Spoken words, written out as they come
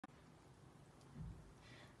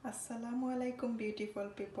আসসালামু আলাইকুম beautiful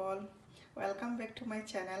people, welcome back to my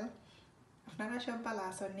channel. আপনারা সব ভালো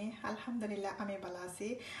আছেন? আলহামদুলিল্লাহ আমি ভালো আছি।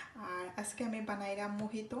 আর আজকে আমি বানাইলাম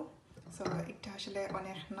মোহিতো। সো এটা আসলে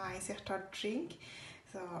অনেক নাইস একটা ড্রিঙ্ক।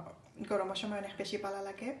 সো গরমের সময় অনেক বেশি ভালো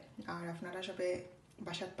লাগে। আর আপনারা সবে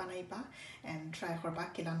বাসাত বানাইবা এন্ড ট্রাই করবা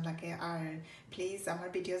কিলান লাগে। আর প্লিজ আমার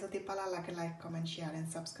ভিডিও যদি ভালো লাগে like comment share and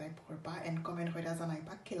subscribe করবা এন্ড কমেন্ট করে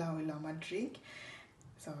জানাইবা কিলা হইলো আমার ড্রিঙ্ক।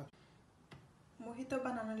 সো মোহিতো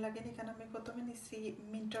বানানোর লাগে এখানে আমি প্রথমে নিচ্ছি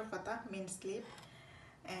মিন্টর পাতা, mint sleep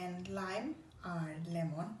and lime R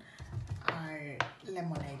lemon R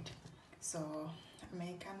lemonade. So আমি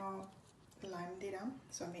এখানেও লাইম দিলাম।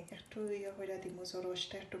 সো আমি একটু ইয়ে করে দিব, সো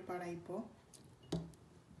রসটা একটু বাড়াইব।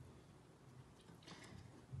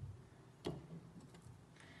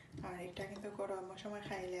 আর এটা কিন্তু গরমের সময়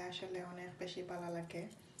খাইলে আসলে অনেক বেশি ভালো লাগে।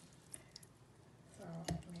 সো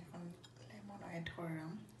আমি এখন লেমন অ্যাড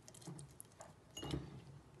করলাম।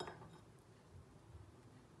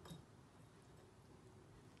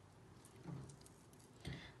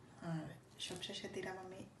 আর সবশেষে দিলাম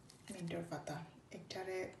আমি মিন্টর পাতা।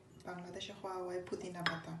 একটারে বাংলাদেশে খাওয়া হয় পুদিনা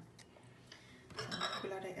পাতা।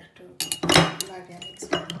 এগুলারে একটু লাগিয়ে মিক্স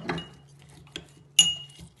করব।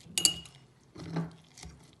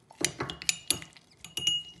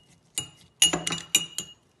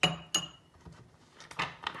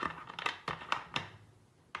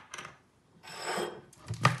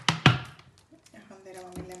 এখন দিলাম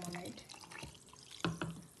আমি লেমনেড।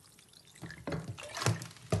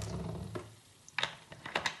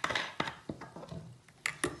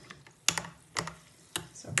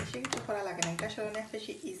 বেশি কিছু করা লাগে না, এটা আসলে অনেক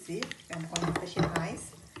বেশি ইজি অ্যান্ড অনেক বেশি নাইস।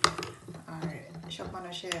 আর সব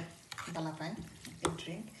মানুষে ভালো পায় এই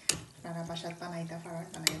ড্রিঙ্ক। আপনারা বাসাত বানাইতে পারেন,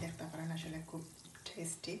 বানাই দেখতে পারেন, আসলে খুব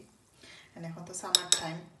টেস্টি। এখন তো সামার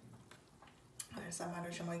টাইম, আর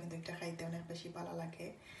সামারের সময় কিন্তু এটা খাইতে অনেক বেশি ভালো লাগে।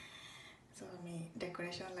 সো আমি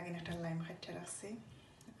ডেকোরেশন লাগে একটা লাইম খাইতে রাখছি।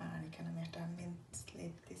 আর এখানে আমি একটা মিন্ট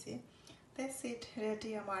স্লিপ দিছি। দ্যাটস ইট, রেডি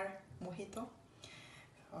আমার মোহিতো।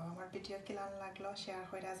 আমার ভিডিও কেমন লাগলো শেয়ার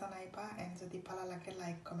করে জানাইবা এন্ড যদি ভালো লাগে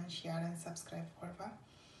like comment share and subscribe করবা।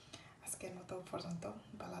 আজকের মতো পর্যন্ত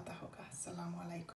ভালো থাকুক। আসসালামু আলাইকুম।